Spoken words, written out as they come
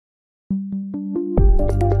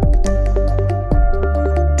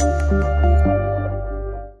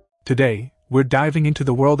Today, we're diving into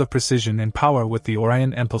the world of precision and power with the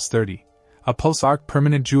Orion mPulse 30, a pulse arc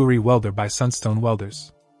permanent jewelry welder by Sunstone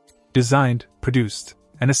Welders. Designed, produced,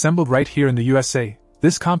 and assembled right here in the USA,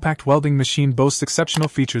 this compact welding machine boasts exceptional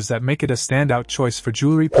features that make it a standout choice for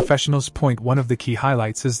jewelry professionals. One of the key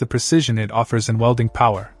highlights is the precision it offers in welding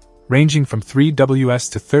power, ranging from 3 Ws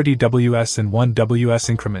to 30 Ws in 1 Ws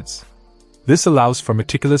increments. This allows for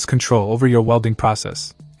meticulous control over your welding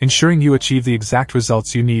process, ensuring you achieve the exact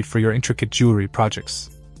results you need for your intricate jewelry projects.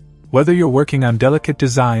 Whether you're working on delicate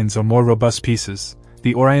designs or more robust pieces,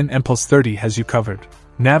 the Orion mPulse 30 has you covered.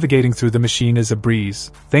 Navigating through the machine is a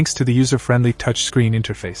breeze, thanks to the user-friendly touchscreen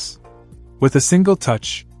interface. With a single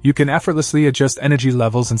touch, you can effortlessly adjust energy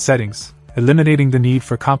levels and settings, eliminating the need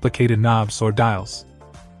for complicated knobs or dials.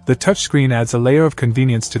 The touchscreen adds a layer of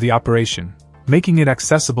convenience to the operation, making it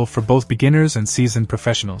accessible for both beginners and seasoned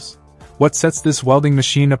professionals. What sets this welding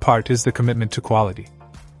machine apart is the commitment to quality.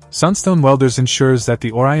 Sunstone Welders ensures that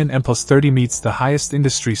the Orion mPulse 30 meets the highest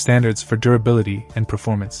industry standards for durability and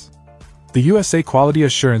performance. The USA quality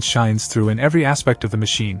assurance shines through in every aspect of the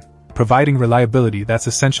machine, providing reliability that's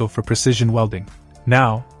essential for precision welding.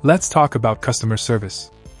 Now, let's talk about customer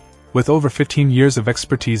service. With over 15 years of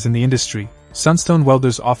expertise in the industry, Sunstone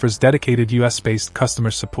Welders offers dedicated US-based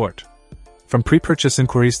customer support. From pre-purchase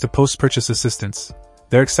inquiries to post-purchase assistance,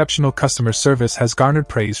 their exceptional customer service has garnered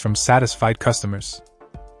praise from satisfied customers.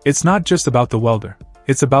 It's not just about the welder,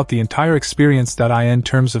 it's about the entire experience. In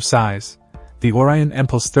terms of size, the Orion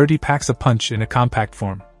mPulse 30 packs a punch in a compact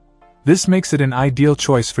form. This makes it an ideal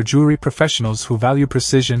choice for jewelry professionals who value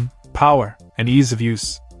precision, power, and ease of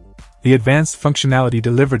use. The advanced functionality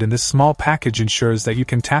delivered in this small package ensures that you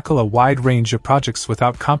can tackle a wide range of projects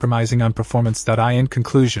without compromising on performance. In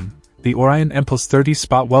conclusion, the Orion mPulse 30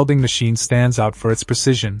 spot welding machine stands out for its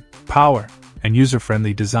precision, power, and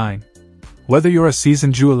user-friendly design. Whether you're a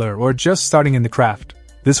seasoned jeweler or just starting in the craft,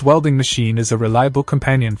 this welding machine is a reliable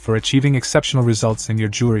companion for achieving exceptional results in your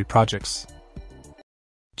jewelry projects.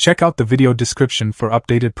 Check out the video description for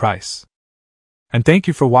updated price. And thank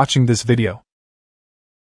you for watching this video.